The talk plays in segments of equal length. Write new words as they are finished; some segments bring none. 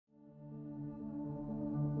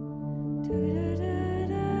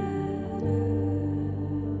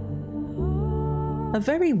A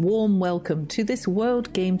very warm welcome to this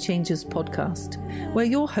World Game Changers podcast, where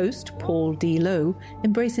your host, Paul D. Lowe,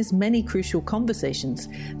 embraces many crucial conversations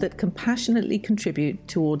that compassionately contribute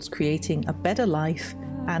towards creating a better life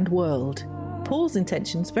and world. Paul's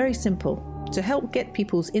intention's very simple: to help get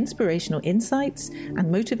people's inspirational insights and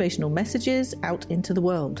motivational messages out into the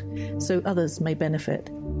world, so others may benefit.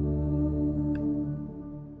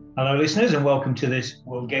 Hello listeners, and welcome to this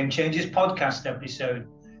World Game Changers podcast episode.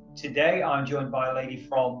 Today I'm joined by a lady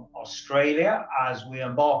from Australia as we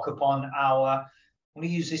embark upon our, I'm going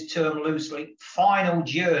to use this term loosely, final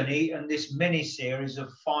journey in this mini-series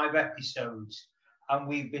of 5 episodes. And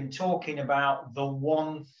we've been talking about the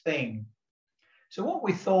one thing. So what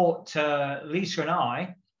we thought, Lisa and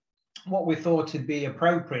I, what we thought would be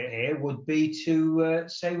appropriate here would be to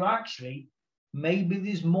say, well, actually, maybe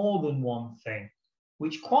there's more than one thing,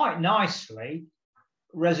 which quite nicely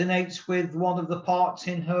resonates with one of the parts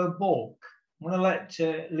in her book. I'm going to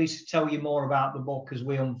let Lisa tell you more about the book as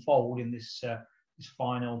we unfold in this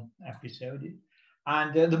final episode.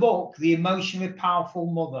 And the book, The Emotionally Powerful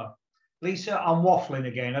Mother. Lisa, I'm waffling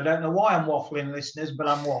again. I don't know why I'm waffling, listeners, but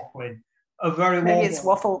I'm waffling. A very Maybe it's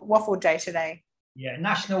waffle day today. Yeah,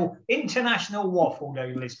 International Waffle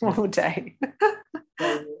Day, listeners. Waffle day.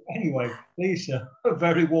 So, anyway, Lisa, a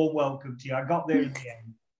very warm welcome to you. I got there in the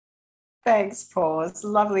end. Thanks, Paul. It's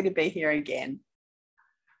lovely to be here again.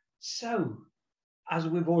 So, as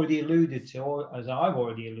we've already alluded to, or as I've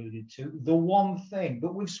already alluded to, the one thing,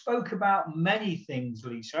 but we've spoke about many things,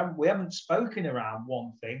 Lisa. We haven't spoken around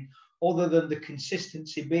one thing other than the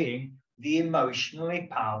consistency being the emotionally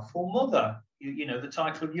powerful mother, you know, the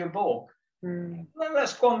title of your book.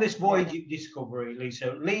 Let's go on this voyage of discovery,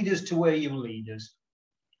 Lisa. Lead us to where you lead us.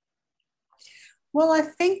 Well, I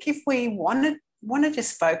think if we want to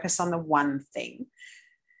just focus on the one thing,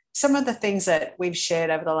 some of the things that we've shared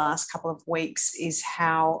over the last couple of weeks is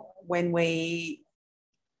how when we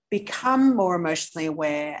become more emotionally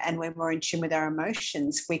aware and we're more in tune with our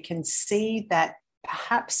emotions, we can see that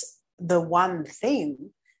perhaps the one thing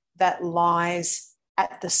that lies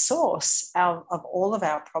at the source of all of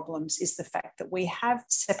our problems is the fact that we have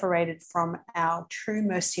separated from our true,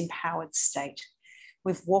 most empowered state.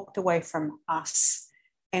 We've walked away from us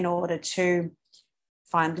in order to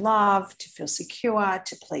find love, to feel secure,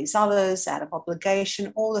 to please others, out of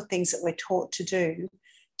obligation, all the things that we're taught to do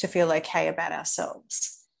to feel okay about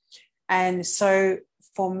ourselves. And so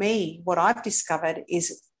for me, what I've discovered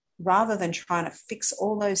is rather than trying to fix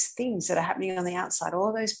all those things that are happening on the outside,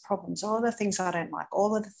 all those problems, all the things I don't like,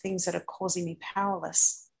 all of the things that are causing me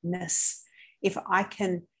powerlessness, if I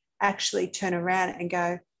can actually turn around and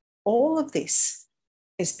go, all of this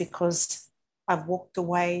is because I've walked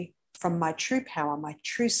away from my true power, my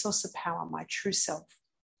true source of power, my true self.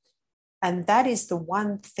 And that is the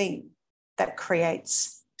one thing that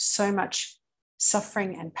creates so much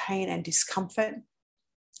suffering and pain and discomfort,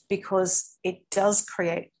 because it does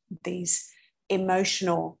create these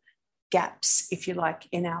emotional gaps, if you like,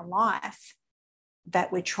 in our life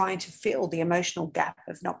that we're trying to fill, the emotional gap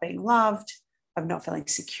of not being loved, of not feeling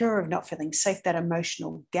secure, of not feeling safe, that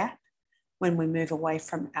emotional gap when we move away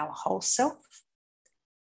from our whole self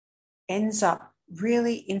ends up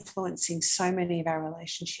really influencing so many of our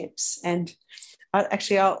relationships. And I'll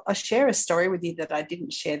share a story with you that I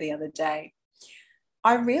didn't share the other day.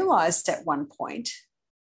 I realized at one point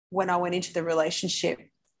when I went into the relationship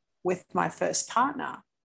with my first partner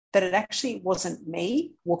that it actually wasn't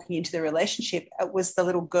me walking into the relationship. It was the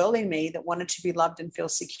little girl in me that wanted to be loved and feel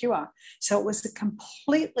secure. So it was a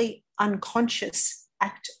completely unconscious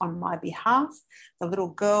act on my behalf. The little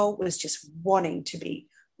girl was just wanting to be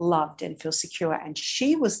loved and feel secure. And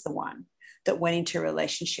she was the one that went into a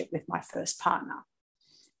relationship with my first partner.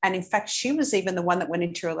 And in fact, she was even the one that went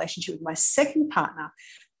into a relationship with my second partner,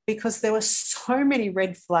 because there were so many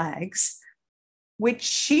red flags, which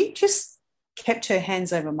she just kept her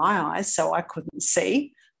hands over my eyes so I couldn't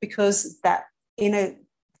see, because that inner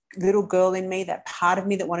little girl in me, that part of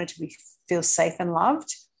me that wanted to feel safe and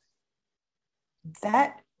loved,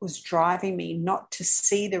 that was driving me not to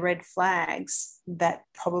see the red flags that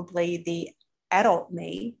probably the adult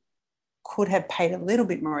me could have paid a little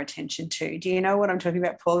bit more attention to. Do you know what I'm talking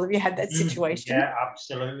about, Paul? Have you had that situation? Yeah,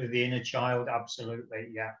 absolutely. The inner child, absolutely.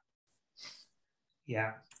 Yeah.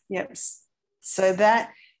 Yeah. Yep. So that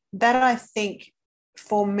I think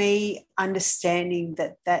for me, understanding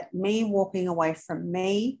that me walking away from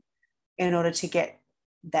me in order to get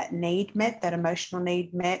that need met, that emotional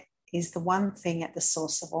need met, is the one thing at the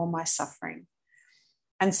source of all my suffering.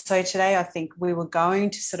 And so today I think we were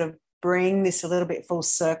going to sort of bring this a little bit full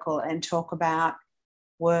circle and talk about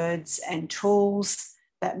words and tools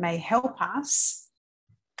that may help us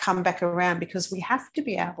come back around, because we have to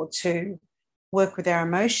be able to work with our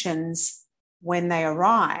emotions when they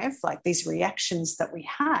arrive, like these reactions that we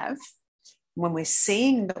have. When we're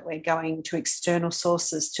seeing that we're going to external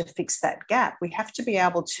sources to fix that gap, we have to be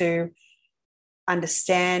able to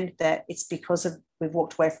understand that it's because of we've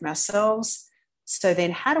walked away from ourselves. So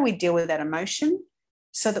then how do we deal with that emotion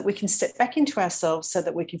so that we can step back into ourselves, so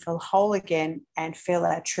that we can feel whole again and feel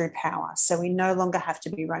our true power? So we no longer have to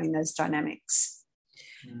be running those dynamics.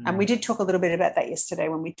 And we did talk a little bit about that yesterday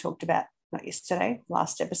when we talked about, not yesterday,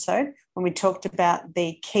 last episode, when we talked about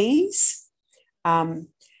the keys.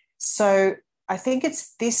 So I think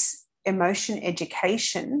it's this emotion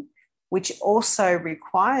education which also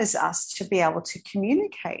requires us to be able to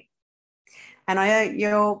communicate. And I know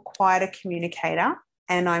you're quite a communicator,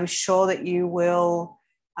 and I'm sure that you will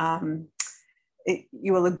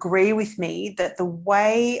agree with me that the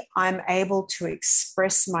way I'm able to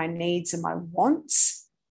express my needs and my wants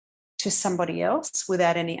to somebody else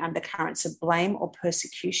without any undercurrents of blame or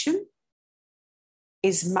persecution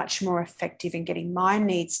is much more effective in getting my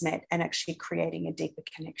needs met and actually creating a deeper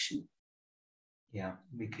connection. Yeah,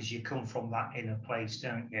 because you come from that inner place,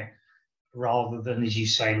 don't you? Rather than, as you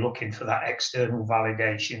say, looking for that external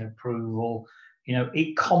validation, approval. You know,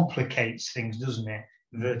 it complicates things, doesn't it?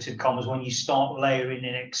 Inverted commas, when you start layering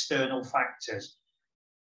in external factors,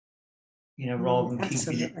 you know, rather than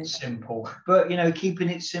keeping it simple. But, you know, keeping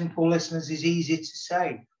it simple, listeners, is easy to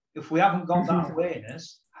say. If we haven't got that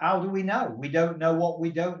awareness, how do we know? We don't know what we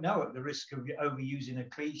don't know, at the risk of overusing a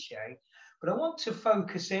cliche. But I want to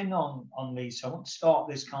focus in on Lisa. I want to start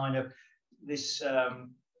this kind of, this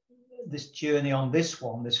journey on this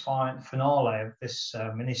one, this finale of this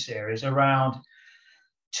mini-series, around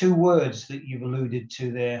two words that you've alluded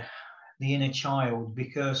to there, the inner child,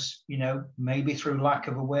 because, you know, maybe through lack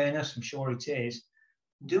of awareness, I'm sure it is,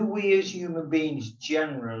 do we as human beings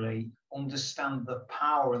generally understand the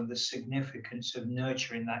power and the significance of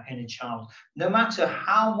nurturing that inner child? No matter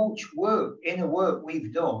how much inner work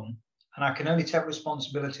we've done, and I can only take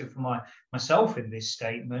responsibility for myself in this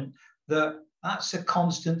statement, that's a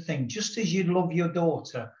constant thing. Just as you love your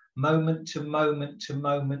daughter moment to moment to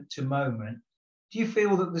moment to moment, do you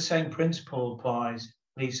feel that the same principle applies,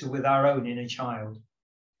 Lisa, with our own inner child?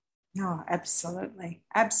 No, absolutely.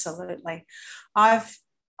 Absolutely. I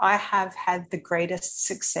have had the greatest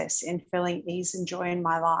success in feeling ease and joy in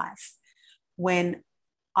my life when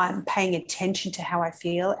I'm paying attention to how I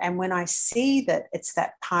feel, and when I see that it's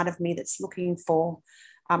that part of me that's looking for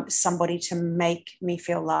somebody to make me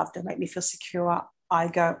feel loved or make me feel secure, I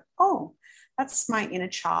go, oh, that's my inner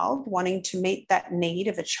child wanting to meet that need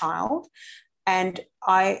of a child. And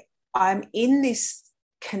I'm in this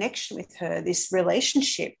connection with her, this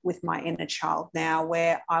relationship with my inner child now,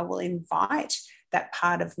 where I will invite that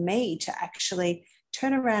part of me to actually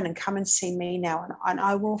turn around and come and see me now, and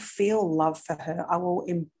I will feel love for her. I will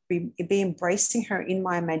be embracing her in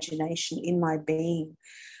my imagination, in my being,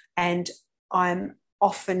 and I'm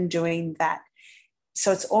often doing that.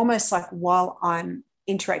 So it's almost like while I'm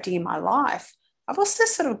interacting in my life, I've also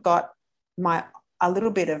sort of got a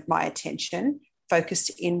little bit of my attention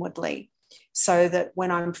focused inwardly, so that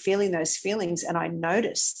when I'm feeling those feelings and I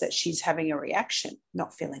notice that she's having a reaction,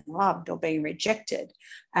 not feeling loved or being rejected,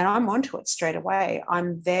 and I'm onto it straight away,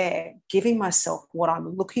 I'm there giving myself what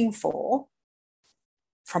I'm looking for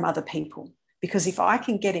from other people. Because if I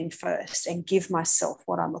can get in first and give myself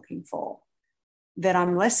what I'm looking for, then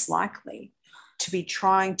I'm less likely to be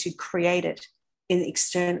trying to create it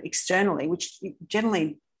externally, which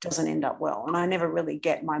generally doesn't end up well. And I never really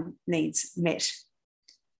get my needs met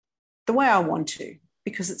the way I want to,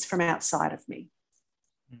 because it's from outside of me.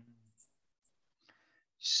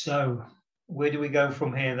 So where do we go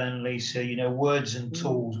from here then, Lisa? You know, words and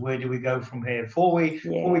tools, where do we go from here? Before we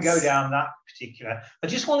go down that particular, I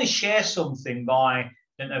just want to share something I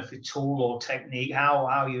don't know if it's tool or technique,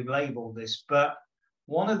 how you'd label this, but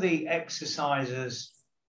one of the exercises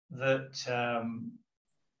that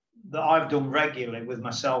I've done regularly with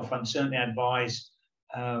myself and certainly advise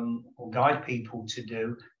or guide people to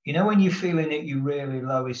do, you know, when you're feeling at your really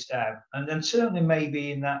lowest ebb, and then certainly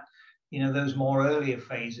maybe in that, you know, those more earlier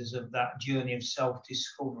phases of that journey of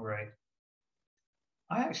self-discovery,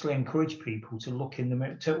 I actually encourage people to look in the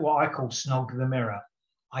mirror, to what I call snog the mirror.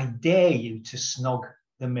 I dare you to snog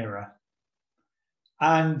the mirror.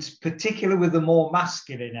 And particularly with the more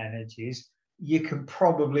masculine energies, you can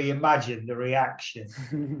probably imagine the reaction.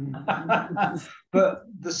 But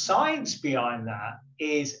the science behind that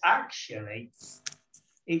is actually,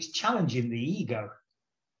 it's challenging the ego,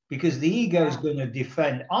 because the ego is going to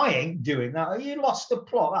defend. I ain't doing that. You lost the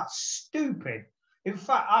plot. That's stupid. In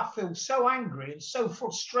fact, I feel so angry and so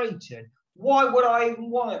frustrated. Why would I even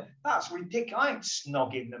want it? That's ridiculous. I ain't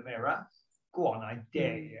snogging the mirror. Go on, I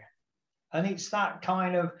dare you. And it's that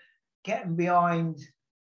kind of getting behind,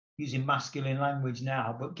 using masculine language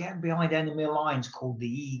now, but getting behind enemy lines called the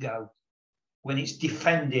ego, when it's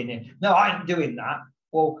defending it. No, I ain't doing that.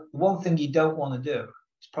 Well, the one thing you don't want to do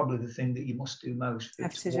is probably the thing that you must do most.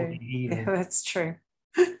 Have to do. Yeah, that's true.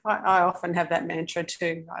 I often have that mantra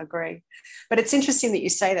too. I agree. But it's interesting that you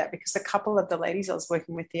say that, because a couple of the ladies I was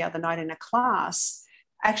working with the other night in a class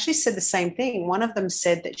actually said the same thing. One of them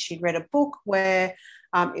said that she'd read a book where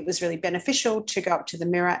it was really beneficial to go up to the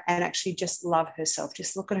mirror and actually just love herself,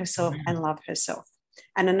 just look at herself and love herself.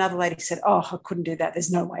 And another lady said, oh, I couldn't do that.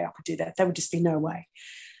 There's no way I could do that. There would just be no way.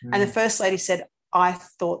 And the first lady said, I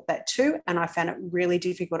thought that too, and I found it really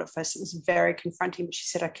difficult at first. It was very confronting, but she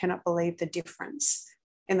said, I cannot believe the difference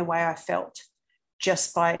in the way I felt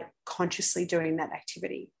just by consciously doing that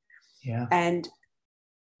activity. Yeah. And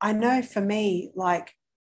I know for me, like,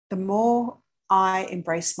 the more I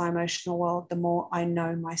embrace my emotional world, the more I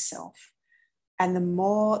know myself, and the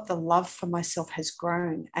more the love for myself has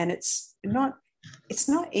grown. And it's not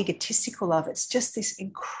egotistical love. It's just this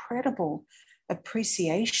incredible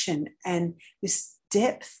appreciation and this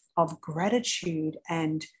depth of gratitude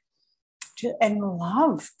and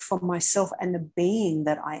love for myself and the being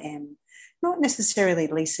that I am. Not necessarily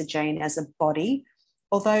Lisa Jane as a body,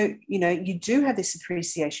 although, you know, you do have this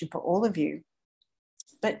appreciation for all of you,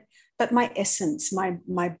 but my essence,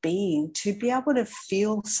 my being, to be able to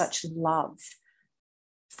feel such love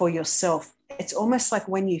for yourself. It's almost like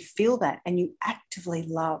when you feel that and you actively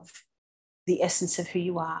love the essence of who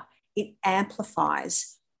you are, it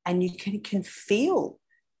amplifies, and you can feel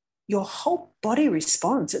your whole body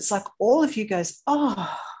responds. It's like all of you goes,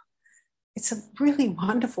 oh, it's a really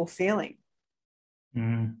wonderful feeling.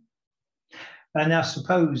 And I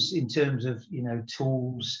suppose in terms of, you know,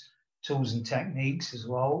 tools and techniques as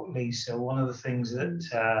well, Lisa, one of the things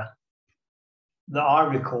that I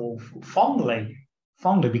recall fondly,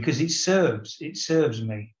 because it serves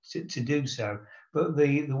me to do so. But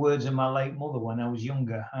the words of my late mother when I was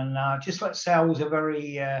younger, and just let's say I was a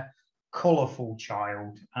very colourful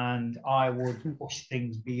child, and I would push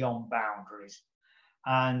things beyond boundaries,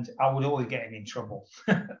 and I would always get in trouble,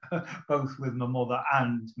 both with my mother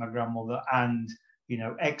and my grandmother, and, you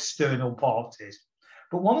know, external parties.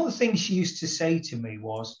 But one of the things she used to say to me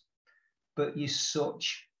was, "But you're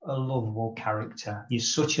such a lovable character. You're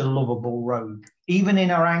such a lovable rogue, even in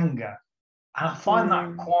her anger." And I find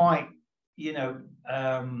that quite, you know,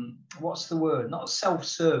 what's the word? Not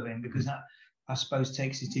self-serving, because that, I suppose,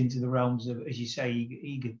 takes it into the realms of, as you say,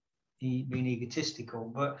 being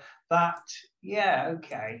egotistical. But that, yeah,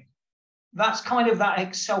 okay. That's kind of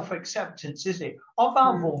that self-acceptance, is it, of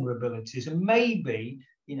our vulnerabilities. And maybe,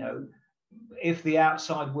 you know, if the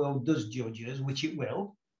outside world does judge us, which it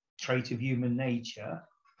will, trait of human nature,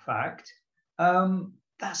 fact,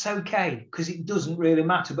 that's okay, because it doesn't really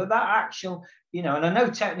matter. But that actual, you know, and I know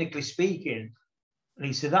technically speaking,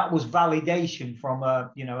 Lisa, that was validation from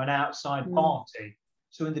an outside party.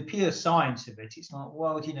 So in the pure science of it, it's like,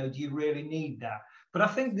 well, you know, do you really need that? But I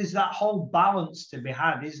think there's that whole balance to be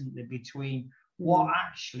had, isn't there, between what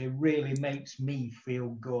actually really makes me feel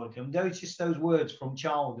good. And those just those words from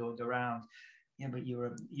childhood around, yeah, but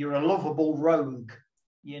you're a lovable rogue,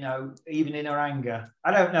 you know, even in her anger.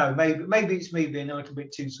 I don't know. Maybe it's me being a little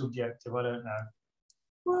bit too subjective. I don't know.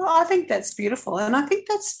 Well, I think that's beautiful. And I think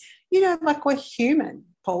that's, you know, like, we're human,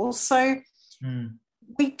 Paul. So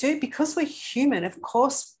we do, because we're human, of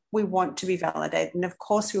course, we want to be validated. And of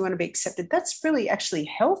course, we want to be accepted. That's really actually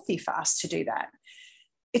healthy for us to do that.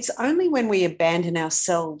 It's only when we abandon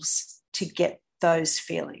ourselves to get those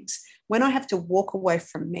feelings, when I have to walk away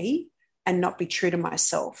from me and not be true to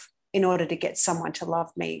myself in order to get someone to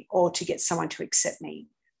love me or to get someone to accept me,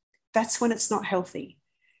 that's when it's not healthy.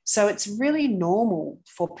 So it's really normal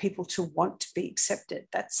for people to want to be accepted.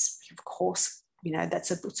 That's, of course, you know,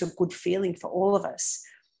 it's a good feeling for all of us.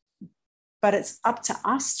 But it's up to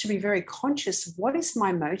us to be very conscious of, what is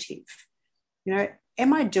my motive? You know,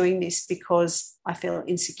 am I doing this because I feel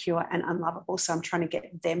insecure and unlovable, so I'm trying to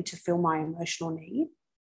get them to fill my emotional need?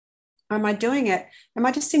 Or am I doing it? Am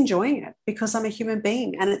I just enjoying it because I'm a human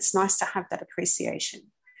being and it's nice to have that appreciation?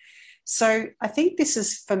 So I think this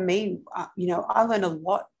is, for me, you know, I learned a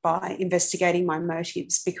lot by investigating my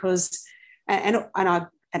motives, because, and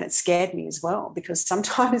it scared me as well, because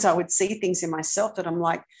sometimes I would see things in myself that I'm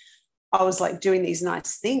like, I was like doing these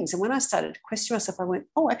nice things. And when I started to question myself, I went,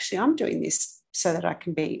 oh, actually, I'm doing this so that I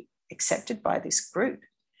can be accepted by this group,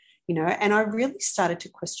 you know, and I really started to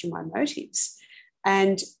question my motives.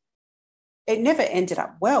 And it never ended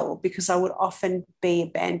up well because I would often be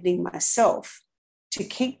abandoning myself to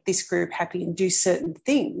keep this group happy and do certain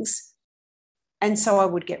things. And so I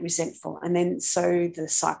would get resentful. And then so the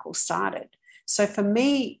cycle started. So for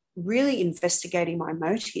me, really investigating my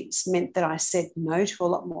motives meant that I said no to a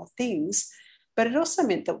lot more things, but it also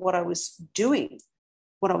meant that what I was doing,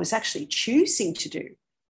 what I was actually choosing to do,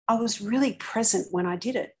 I was really present when I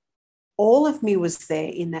did it. All of me was there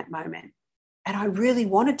in that moment, and I really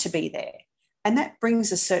wanted to be there. And that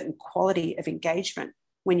brings a certain quality of engagement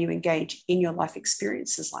when you engage in your life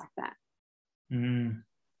experiences like that.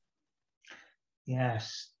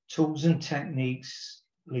 Yes, tools and techniques,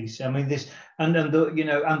 Lisa. I mean, this and the, you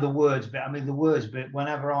know, and the words bit. I mean, the words bit.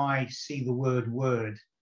 Whenever I see the word,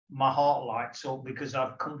 my heart lights up because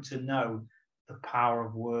I've come to know the power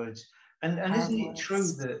of words. And isn't it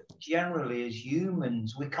true that generally as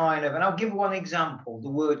humans we kind of, and I'll give one example,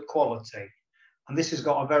 the word quality. And this has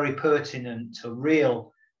got a very pertinent, a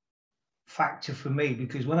real factor for me,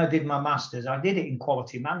 because when I did my master's, I did it in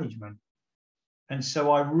quality management. And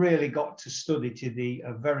so I really got to study to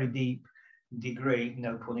a very deep degree,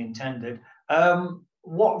 no pun intended,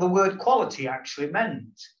 what the word quality actually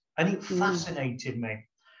meant. And it fascinated me.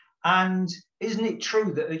 And isn't it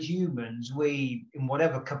true that as humans, we, in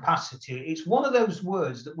whatever capacity, it's one of those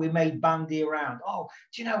words that we may bandy around. Oh,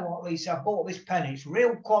 do you know what, Lisa? I bought this pen. It's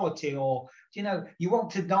real quality. Or, do you know, you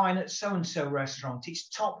want to dine at so-and-so restaurant. It's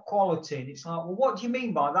top quality. And it's like, well, what do you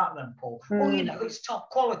mean by that then, Paul? Well, you know, it's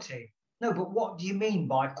top quality. No, but what do you mean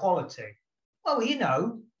by quality? Well, you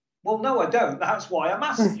know. Well, no, I don't. That's why I'm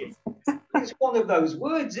asking. It's one of those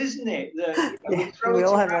words, isn't it? That we throw it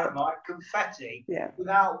around like confetti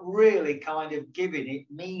without really kind of giving it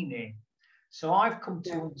meaning. So I've come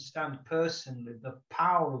to understand personally the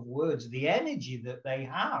power of words, the energy that they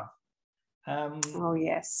have. Oh,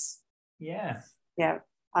 yes. Yeah. Yeah,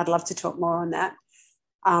 I'd love to talk more on that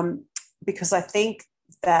because I think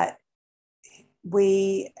that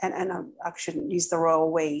we, and I shouldn't use the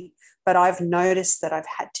royal we, but I've noticed that I've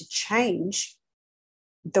had to change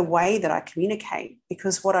the way that I communicate,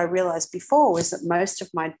 because what I realized before was that most of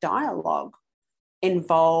my dialogue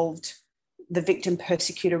involved the victim,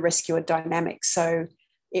 persecutor, rescuer dynamic. So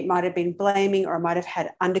it might have been blaming, or I might have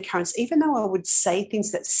had undercurrents. Even though I would say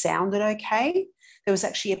things that sounded okay, there was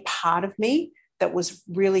actually a part of me that was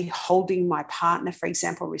really holding my partner, for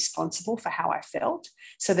example, responsible for how I felt.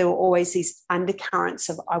 So there were always these undercurrents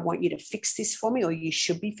of, I want you to fix this for me, or you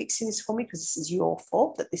should be fixing this for me because this is your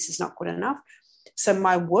fault that this is not good enough. So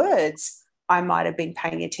my words, I might have been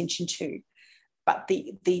paying attention to, but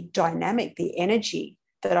the dynamic, the energy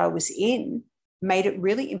that I was in made it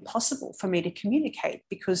really impossible for me to communicate,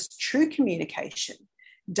 because true communication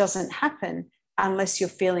doesn't happen unless you're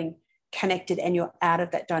feeling connected and you're out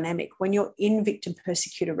of that dynamic. When you're in victim,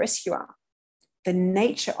 persecutor, rescuer, the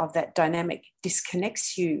nature of that dynamic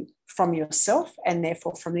disconnects you from yourself and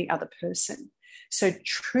therefore from the other person. So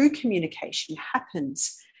true communication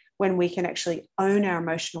happens when we can actually own our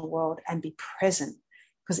emotional world and be present.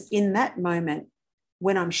 Because in that moment,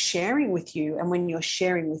 when I'm sharing with you and when you're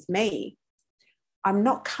sharing with me, I'm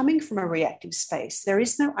not coming from a reactive space. There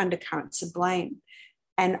is no undercurrents of blame.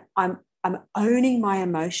 And I'm owning my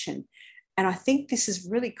emotion. And I think this is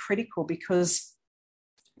really critical, because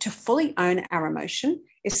to fully own our emotion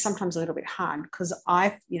is sometimes a little bit hard, because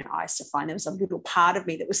I used to find there was a little part of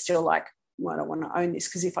me that was still like, well, I don't want to own this,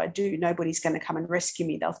 because if I do, nobody's going to come and rescue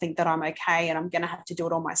me. They'll think that I'm okay and I'm going to have to do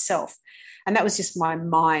it all myself. And that was just my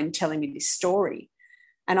mind telling me this story.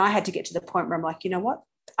 And I had to get to the point where I'm like, you know what?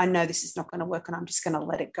 I know this is not going to work, and I'm just going to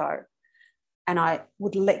let it go. And I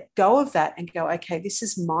would let go of that and go, okay, this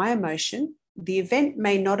is my emotion. The event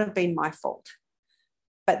may not have been my fault,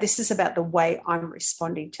 but this is about the way I'm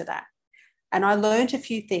responding to that. And I learned a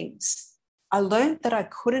few things. I learned that I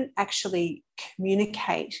couldn't actually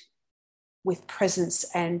communicate with presence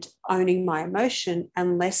and owning my emotion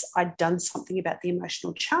unless I'd done something about the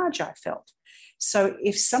emotional charge I felt. So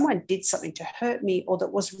if someone did something to hurt me or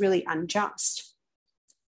that was really unjust,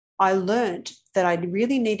 I learned that I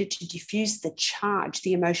really needed to diffuse the charge,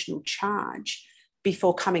 the emotional charge,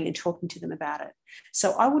 before coming and talking to them about it.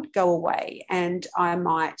 So I would go away and I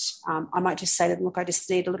might just say to them, look, I just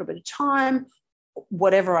need a little bit of time,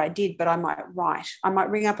 whatever I did, but I might write. I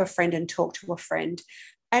might ring up a friend and talk to a friend.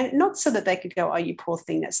 And not so that they could go, oh, you poor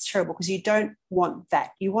thing, that's terrible, because you don't want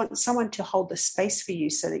that. You want someone to hold the space for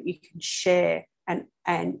you so that you can share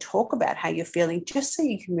and talk about how you're feeling, just so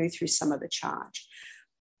you can move through some of the charge.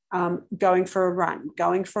 Going for a run,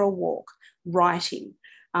 going for a walk, writing.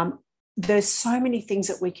 There's so many things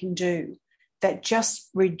that we can do that just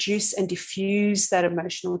reduce and diffuse that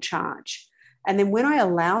emotional charge. And then when I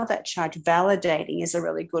allow that charge, validating is a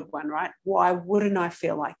really good one, right? Why wouldn't I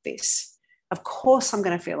feel like this? Of course I'm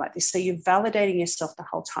going to feel like this. So you're validating yourself the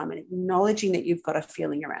whole time and acknowledging that you've got a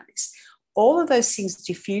feeling around this. All of those things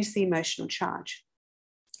diffuse the emotional charge.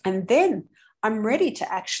 And then I'm ready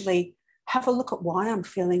to actually have a look at why I'm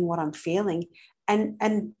feeling what I'm feeling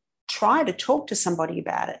and try to talk to somebody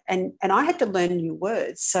about it. And I had to learn new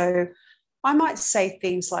words. So I might say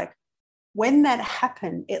things like, when that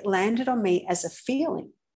happened, it landed on me as a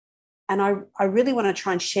feeling. And I really want to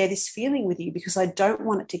try and share this feeling with you because I don't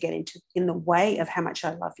want it to get in the way of how much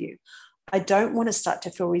I love you. I don't want to start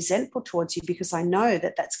to feel resentful towards you because I know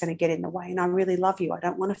that that's going to get in the way, and I really love you. I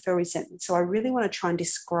don't want to feel resentment. So I really want to try and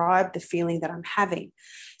describe the feeling that I'm having.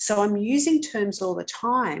 So I'm using terms all the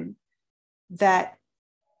time that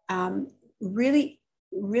really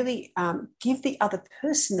give the other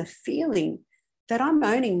person the feeling that I'm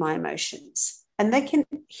owning my emotions. And they can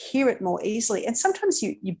hear it more easily. And sometimes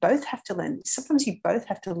you both have to learn. Sometimes you both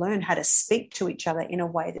have to learn how to speak to each other in a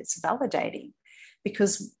way that's validating,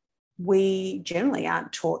 because we generally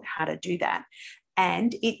aren't taught how to do that.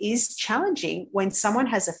 And it is challenging when someone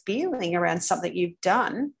has a feeling around something you've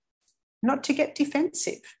done, not to get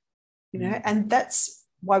defensive, and that's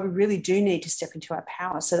why we really do need to step into our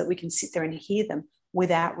power so that we can sit there and hear them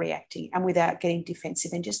without reacting and without getting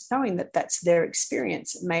defensive, and just knowing that that's their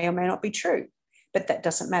experience. It may or may not be true. But that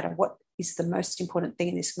doesn't matter. What is the most important thing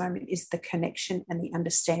in this moment is the connection and the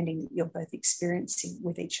understanding that you're both experiencing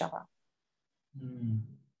with each other. Do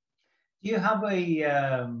you have a,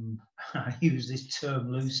 I use this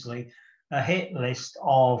term loosely, a hit list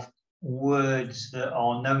of words that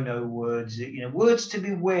are no-no words, words to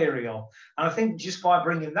be wary of? And I think just by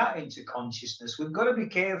bringing that into consciousness, we've got to be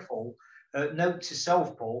careful, note to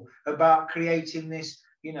self, Paul, about creating this,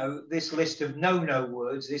 this list of no-no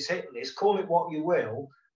words, this hit list, call it what you will.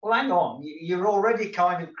 Well, hang on, you're already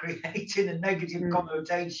kind of creating a negative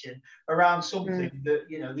connotation around something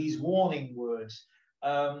that, these warning words.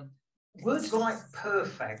 Words like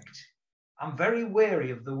perfect. I'm very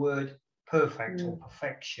wary of the word perfect or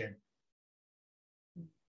perfection.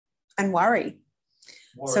 And worry.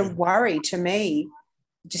 So worry to me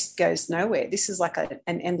just goes nowhere. This is like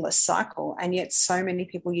an endless cycle. And yet so many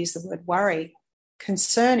people use the word worry.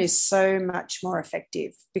 Concern is so much more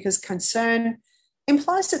effective because concern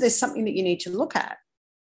implies that there's something that you need to look at,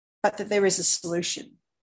 but that there is a solution.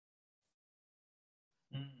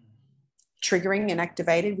 Triggering and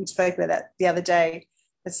activated, we spoke about that the other day.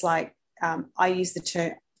 It's like I use the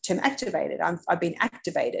term activated. I've been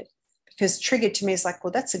activated, because triggered to me is like,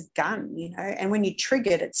 well, that's a gun, and when you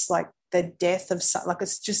triggered, it's like the death of like,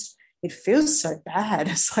 it's just, it feels so bad.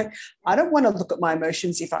 It's like, I don't want to look at my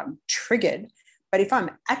emotions if I'm triggered. But if I'm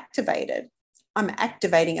activated, I'm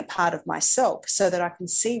activating a part of myself so that I can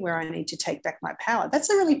see where I need to take back my power. That's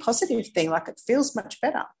a really positive thing. Like, it feels much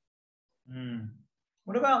better.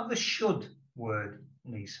 What about the should word,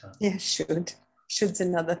 Lisa? Yeah, should. Should's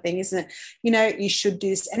another thing, isn't it? You should do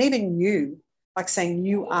this. And even you, like saying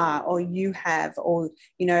you are or you have, or,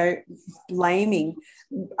 blaming.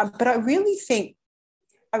 But I really think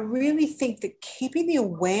that keeping the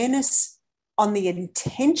awareness on the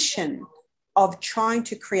intention of trying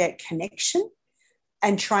to create connection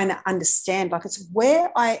and trying to understand, like, it's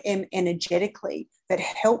where I am energetically that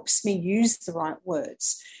helps me use the right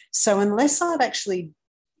words. So unless I've actually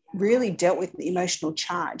really dealt with the emotional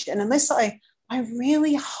charge, and unless I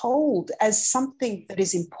really hold as something that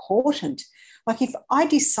is important, like if I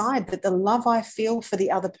decide that the love I feel for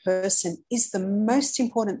the other person is the most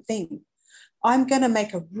important thing, I'm going to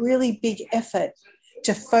make a really big effort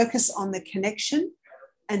to focus on the connection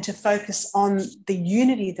and to focus on the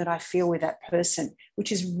unity that I feel with that person,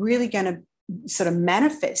 which is really going to sort of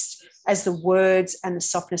manifest as the words and the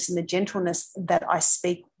softness and the gentleness that I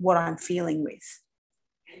speak what I'm feeling with.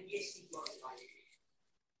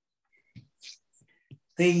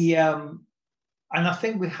 And I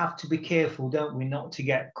think we have to be careful, don't we, not to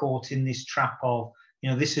get caught in this trap of,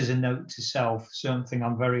 this is a note to self, something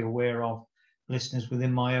I'm very aware of, listeners,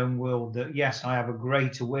 within my own world, that yes, I have a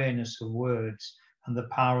great awareness of words and the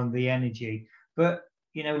power and the energy. But,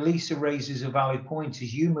 Lisa raises a valid point.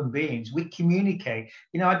 As human beings, we communicate.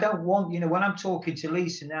 I don't want, when I'm talking to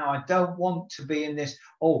Lisa now, I don't want to be in this,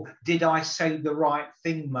 did I say the right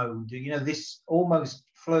thing mode? This almost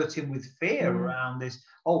flirting with fear around this,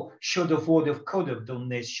 should have, would have, could have done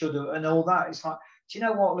this, should have, and all that. It's like, do you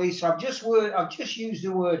know what, Lisa? I've just used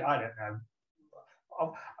the word, I don't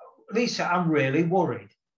know. Lisa, I'm really worried.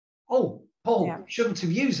 Paul, shouldn't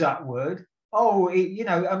have used that word. Oh, I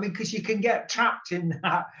mean, because you can get trapped in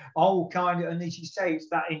that whole kind of, and as you say, it's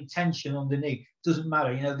that intention underneath. Doesn't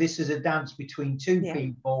matter. This is a dance between two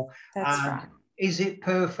people. That's and right. Is it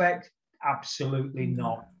perfect? Absolutely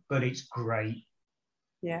not. But it's great.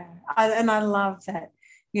 Yeah. And I love that.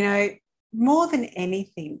 More than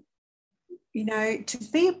anything, to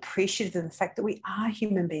be appreciative of the fact that we are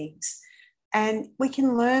human beings and we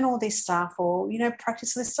can learn all this stuff or,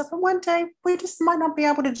 practice this stuff. And one day we just might not be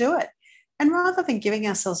able to do it. And rather than giving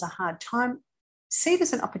ourselves a hard time, see it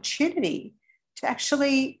as an opportunity to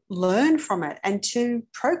actually learn from it and to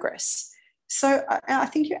progress. So I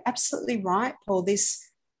think you're absolutely right, Paul. It's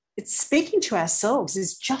speaking to ourselves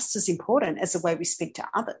is just as important as the way we speak to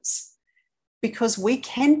others, because we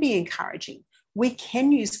can be encouraging. We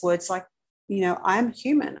can use words like, I'm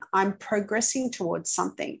human. I'm progressing towards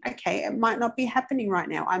something. Okay, it might not be happening right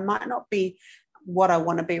now. I might not be what I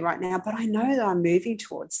want to be right now, but I know that I'm moving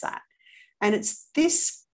towards that. And it's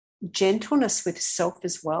this gentleness with self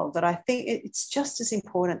as well that I think it's just as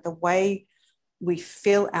important, the way we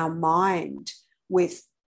fill our mind with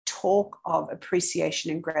talk of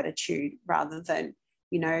appreciation and gratitude rather than,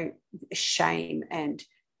 shame and,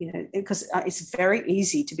 because it's very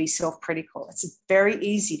easy to be self-critical. It's very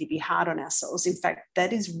easy to be hard on ourselves. In fact,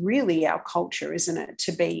 that is really our culture, isn't it?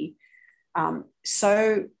 To be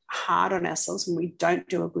so hard on ourselves when we don't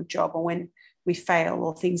do a good job or when we fail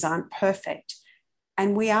or things aren't perfect.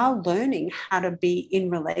 And we are learning how to be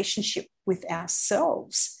in relationship with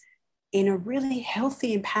ourselves in a really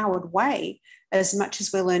healthy, empowered way, as much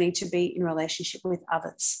as we're learning to be in relationship with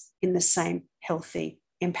others in the same healthy,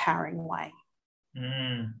 empowering way.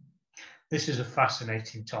 This is a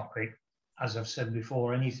fascinating topic. As I've said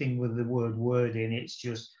before, anything with the word in, it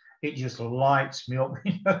just lights me up.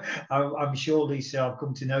 I'm sure, Lisa, I've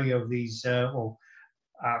come to know you over these,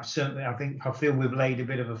 certainly I feel we've laid a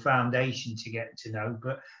bit of a foundation to get to know,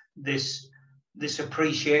 but this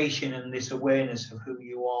appreciation and this awareness of who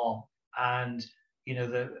you are, and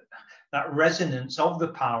that resonance of the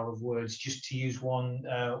power of words, just to use one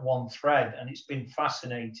thread, and it's been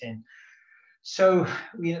fascinating. So,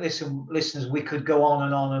 listen, listeners, we could go on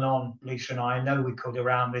and on and on, Lisa and I know we could,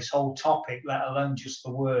 around this whole topic, let alone just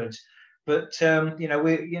the words. But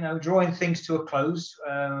we're drawing things to a close.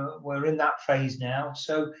 We're in that phase now.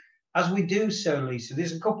 So as we do so, Lisa,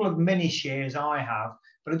 there's a couple of mini shares I have,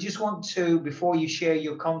 but I just want to, before you share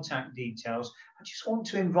your contact details, I just want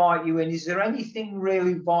to invite you in. Is there anything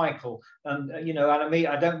really vital? And and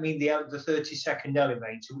I don't mean the 30-second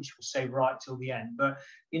elevator, which we'll save right till the end. But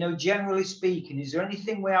generally speaking, is there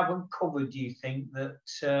anything we haven't covered, do you think,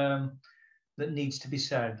 that needs to be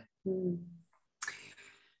said?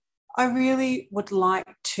 I really would like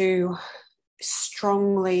to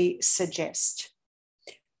strongly suggest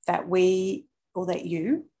that we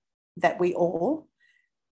all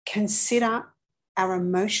consider our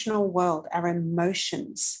emotional world, our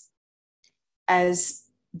emotions, as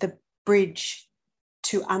the bridge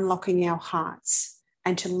to unlocking our hearts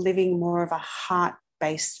and to living more of a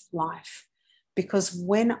heart-based life. Because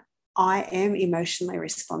when I am emotionally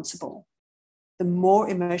responsible, the more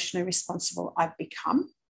emotionally responsible I've become,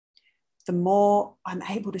 the more I'm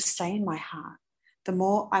able to stay in my heart, the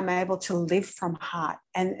more I'm able to live from heart.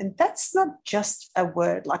 And that's not just a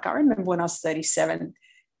word. Like, I remember when I was 37,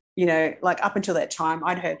 like up until that time,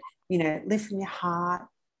 I'd heard, live from your heart,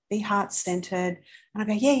 be heart-centered. And I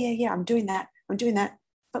go, yeah, I'm doing that.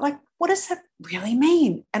 But like, what does that really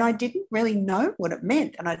mean? And I didn't really know what it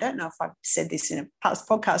meant. And I don't know if I've said this in a past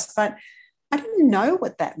podcast, but I didn't know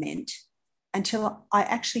what that meant until I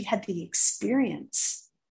actually had the experience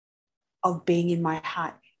of being in my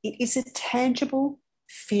heart. It is a tangible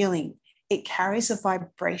feeling. It carries a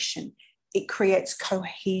vibration. It creates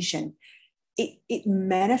cohesion. It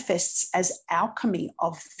manifests as alchemy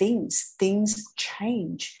of things. Things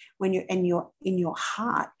change when you're in your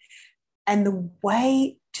heart. And the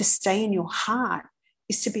way to stay in your heart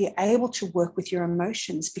is to be able to work with your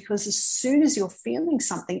emotions, because as soon as you're feeling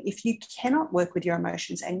something, if you cannot work with your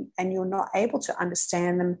emotions and you're not able to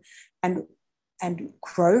understand them and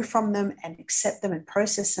grow from them and accept them and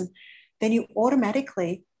process them, then you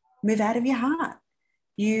automatically move out of your heart.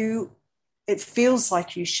 It feels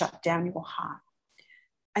like you shut down your heart.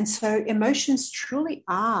 And so emotions truly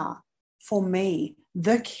are, for me,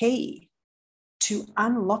 the key to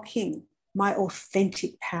unlocking my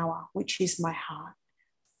authentic power, which is my heart.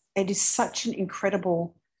 It is such an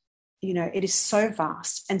incredible, it is so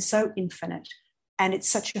vast and so infinite, and it's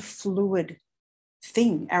such a fluid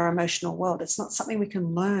thing, our emotional world. It's not something we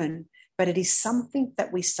can learn, but it is something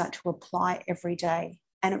that we start to apply every day.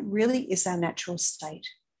 And it really is our natural state.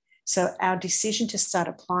 So our decision to start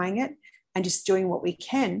applying it and just doing what we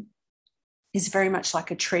can is very much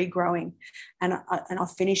like a tree growing. And I'll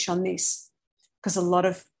finish on this, because a lot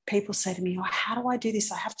of people say to me, oh, how do I do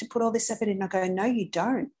this? I have to put all this effort in. I go, no, you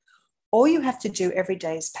don't. All you have to do every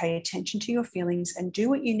day is pay attention to your feelings and do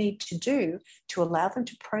what you need to do to allow them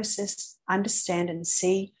to process, understand, and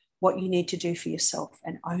see what you need to do for yourself,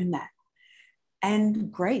 and own that.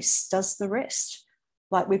 And grace does the rest.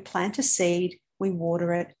 Like, we plant a seed, we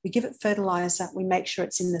water it, we give it fertilizer, we make sure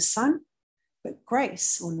it's in the sun. But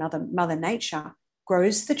grace, or Mother Nature,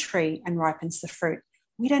 grows the tree and ripens the fruit.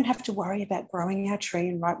 We don't have to worry about growing our tree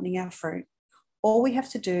and ripening our fruit. All we have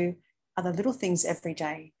to do are the little things every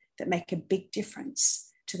day that make a big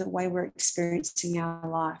difference to the way we're experiencing our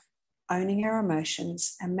life, owning our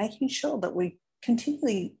emotions, and making sure that we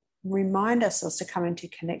continually remind ourselves to come into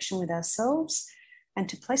connection with ourselves and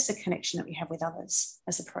to place the connection that we have with others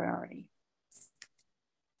as a priority.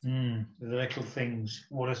 The little things.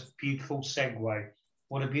 What a beautiful segue.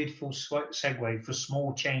 What a beautiful segue for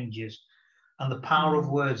small changes and the power of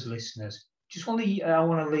words, listeners. I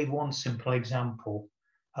want to leave one simple example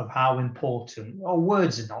of how important,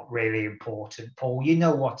 words are not really important, Paul. You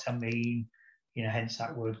know what I mean. Hence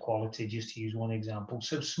that word quality, just to use one example.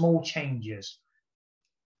 So small changes.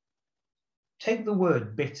 Take the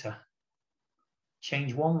word bitter,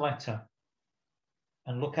 change one letter,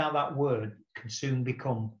 and look how that word can soon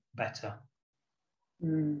become better.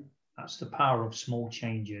 That's the power of small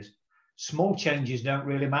changes. Small changes don't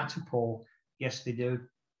really matter, Paul. Yes, they do.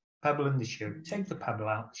 Pebble in the shoe. Take the pebble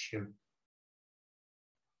out of the shoe.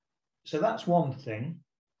 So that's one thing.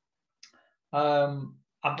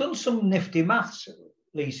 I've done some nifty maths,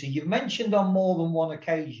 Lisa. You've mentioned on more than one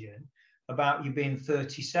occasion about you being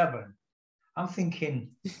 37. I'm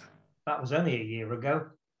thinking that was only a year ago.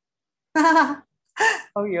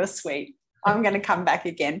 Oh, you're sweet. I'm going to come back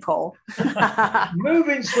again, Paul.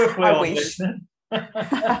 Moving swiftly I on, wish.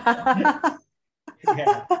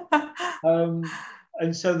 Yeah.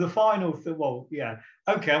 And so the final thing, okay,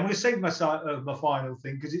 I'm going to save my final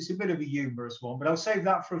thing because it's a bit of a humorous one, but I'll save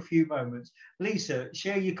that for a few moments. Lisa,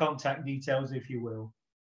 share your contact details if you will.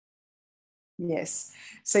 Yes.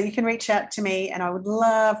 So you can reach out to me, and I would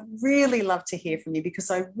really love to hear from you,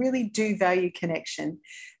 because I really do value connection,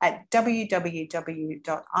 at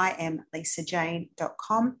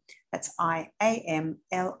www.imlisajayne.com. That's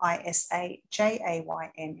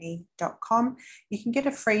IAMLISAJAYNE.com. You can get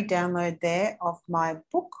a free download there of my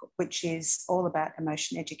book, which is all about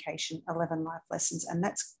emotion education, 11 life lessons. And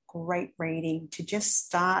that's great reading to just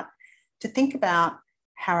start to think about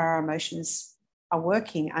how our emotions are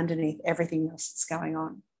working underneath everything else that's going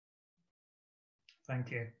on.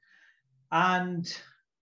 Thank you. And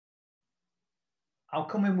I'll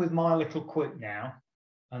come in with my little quip now,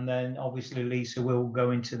 and then obviously Lisa will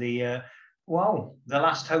go into the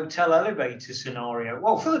last hotel elevator scenario.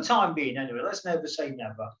 Well, for the time being anyway, let's never say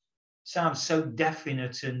never. Sounds so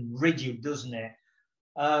definite and rigid, doesn't it?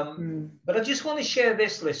 But I just want to share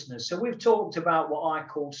this, listeners. So we've talked about what I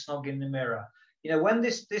call snog in the mirror. When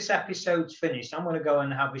this episode's finished, I'm going to go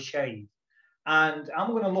and have a shave, and I'm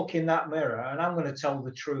going to look in that mirror, and I'm going to tell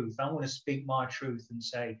the truth. I'm going to speak my truth and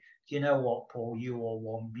say, do you know what, Paul? You are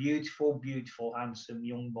one beautiful, beautiful, handsome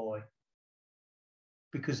young boy.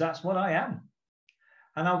 Because that's what I am.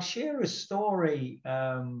 And I'll share a story,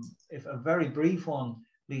 if a very brief one,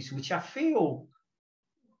 Lisa, which I feel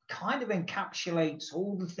kind of encapsulates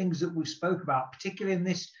all the things that we've spoke about, particularly in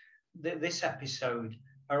this episode,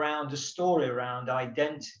 around a story around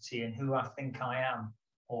identity and who I think I am,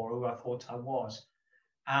 or who I thought I was.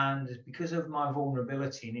 And because of my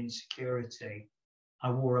vulnerability and insecurity, I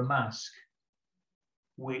wore a mask,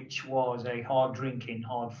 which was a hard-drinking,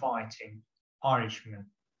 hard-fighting Irishman.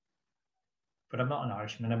 But I'm not an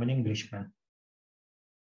Irishman, I'm an Englishman.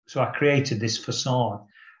 So I created this facade.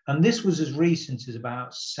 And this was as recent as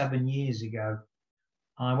about 7 years ago.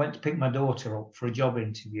 I went to pick my daughter up for a job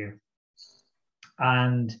interview.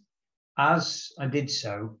 And as I did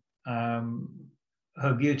so,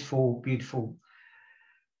 her beautiful, beautiful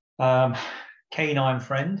canine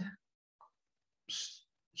friend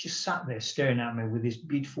just sat there staring at me with his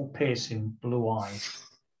beautiful piercing blue eyes.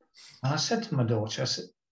 And I said to my daughter, I said,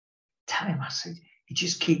 tell him, I said, he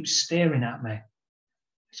just keeps staring at me.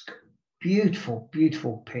 He's got beautiful,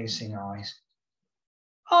 beautiful piercing eyes.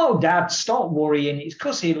 Oh, Dad, stop worrying. It's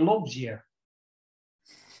because he loves you.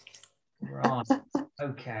 Right,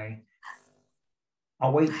 okay.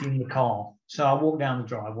 I'll wait for you in the car. So I walked down the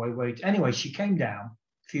driveway, wait. Anyway, she came down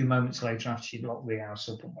a few moments later after she'd locked the house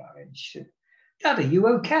up and she said, Dad, are you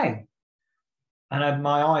okay? And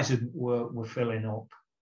my eyes were filling up.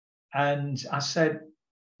 And I said,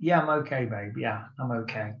 yeah, I'm okay, babe. Yeah, I'm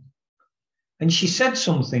okay. And she said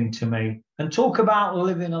something to me, and talk about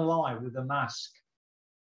living a lie with a mask.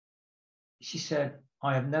 She said,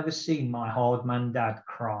 I have never seen my hard man dad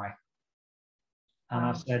cry. And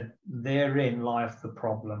I said, therein lieth the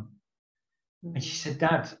problem. And she said,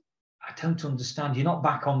 Dad, I don't understand. You're not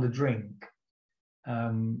back on the drink.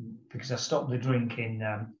 Because I stopped the drink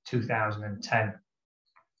in 2010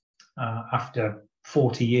 after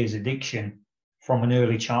 40 years addiction from an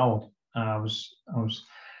early child. I was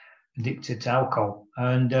addicted to alcohol.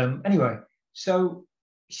 And anyway, so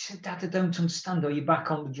she said, Dad, I don't understand. Are you back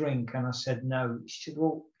on the drink? And I said, no. She said,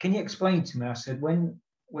 well, can you explain to me? I said, when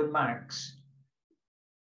Max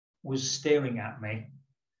was staring at me,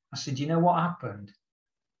 I said, you know what happened?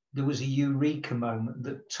 There was a eureka moment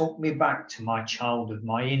that took me back to my childhood,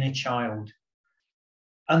 my inner child.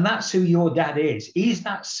 And that's who your dad is. He's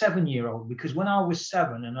that 7-year-old, because when I was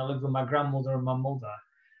 7 and I lived with my grandmother and my mother,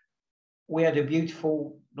 we had a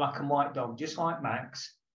beautiful black and white dog, just like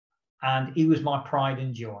Max, and he was my pride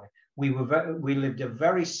and joy. We lived a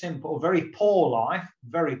very simple, very poor life,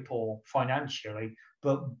 very poor financially,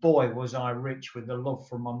 but boy, was I rich with the love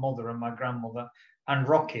from my mother and my grandmother and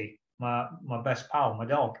Rocky, my best pal, my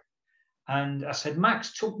dog. And I said,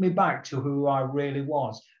 Max took me back to who I really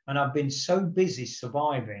was. And I've been so busy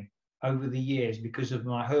surviving over the years because of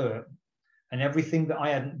my hurt and everything that I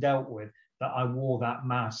hadn't dealt with, that I wore that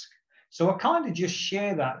mask. So I kind of just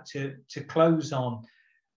share that to close on.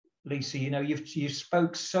 Lisa, you know, you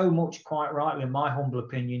spoke so much, quite rightly, in my humble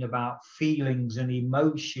opinion, about feelings and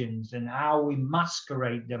emotions and how we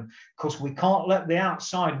masquerade them, because we can't let the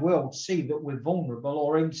outside world see that we're vulnerable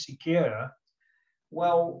or insecure.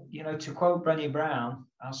 Well, you know, to quote Brené Brown,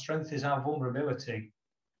 our strength is our vulnerability.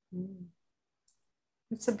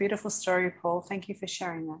 It's a beautiful story, Paul. Thank you for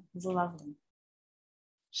sharing that. It's lovely.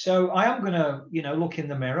 So I am going to, you know, look in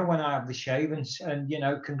the mirror when I have the shave and you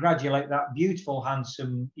know, congratulate that beautiful,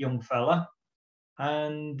 handsome young fella.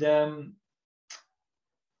 And,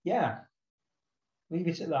 yeah, leave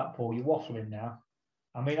it at that, Paul. You're waffling now.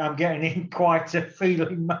 I mean, I'm getting in quite a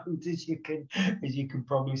feeling mode, as you can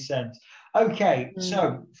probably sense. Okay,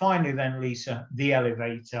 so finally then, Lisa, the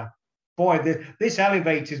elevator. Boy, this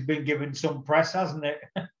elevator's been given some press, hasn't it?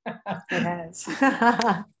 It has.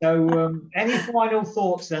 So, any final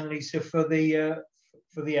thoughts then, Lisa, for the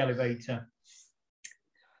elevator?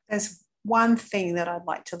 There's one thing that I'd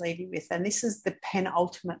like to leave you with, and this is the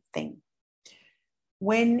penultimate thing.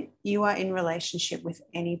 When you are in relationship with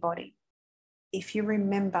anybody, if you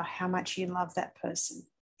remember how much you love that person,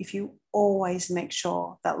 if you always make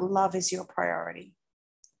sure that love is your priority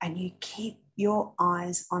and you keep your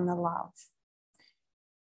eyes on the love,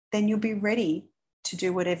 then you'll be ready to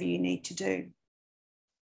do whatever you need to do.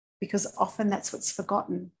 Because often that's what's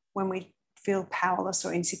forgotten when we feel powerless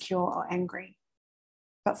or insecure or angry.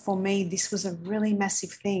 But for me, this was a really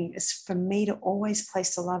massive thing, is for me to always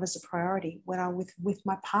place the love as a priority. When I was with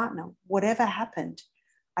my partner, whatever happened,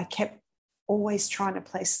 I kept always trying to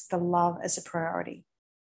place the love as a priority.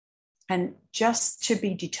 And just to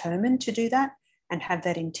be determined to do that and have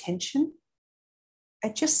that intention,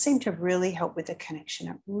 it just seemed to really help with the connection.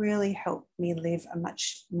 It really helped me live a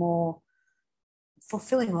much more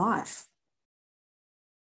fulfilling life.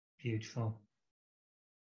 Beautiful.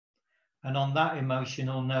 And on that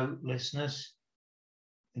emotional note, listeners,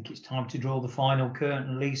 I think it's time to draw the final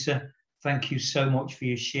curtain. Lisa, thank you so much for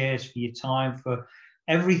your shares, for your time, for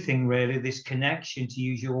everything, really, this connection, to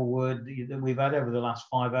use your word, that we've had over the last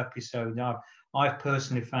 5 episodes. I've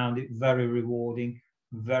personally found it very rewarding,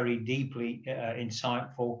 very deeply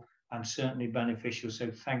insightful, and certainly beneficial.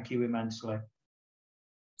 So thank you immensely.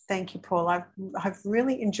 Thank you, Paul. I've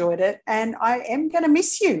really enjoyed it, and I am going to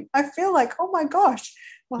miss you. I feel like, oh my gosh,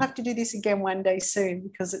 we'll have to do this again one day soon,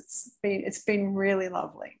 because it's been really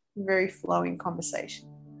lovely, very flowing conversation.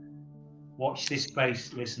 Watch this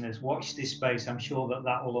space, listeners. Watch this space. I'm sure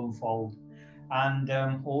that will unfold. And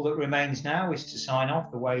all that remains now is to sign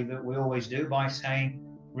off the way that we always do, by saying,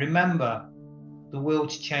 remember, the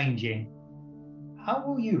world's changing. How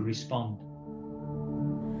will you respond?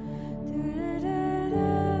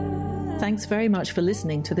 Thanks very much for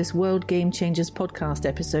listening to this World Game Changers podcast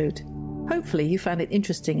episode. Hopefully you found it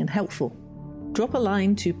interesting and helpful. Drop a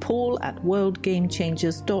line to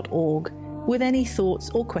paul@worldgamechangers.org with any thoughts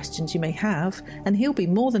or questions you may have, and he'll be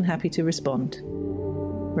more than happy to respond.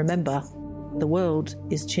 Remember, the world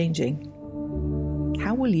is changing.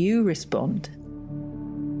 How will you respond?